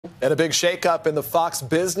And a big shakeup in the Fox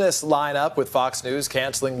business lineup, with Fox News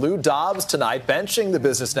canceling Dobbs Tonight, benching the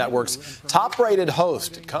business network's top-rated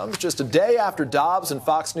host. It comes just a day after Dobbs and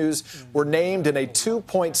Fox News were named in a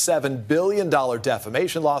 $2.7 billion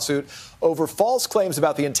defamation lawsuit over false claims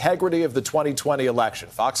about the integrity of the 2020 election.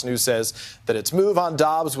 Fox News says that its move on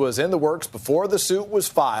Dobbs was in the works before the suit was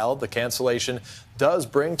filed. The cancellation does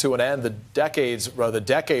bring to an end the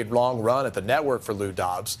decade-long run at the network for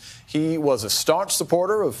Dobbs. He was a staunch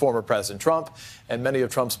supporter of former President Trump and many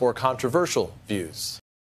of Trump's more controversial views.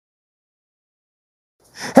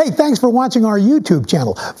 Hey, thanks for watching our YouTube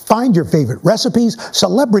channel. Find your favorite recipes,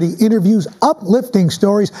 celebrity interviews, uplifting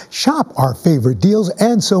stories, shop our favorite deals,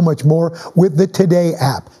 and so much more with the Today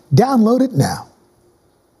app. Download it now.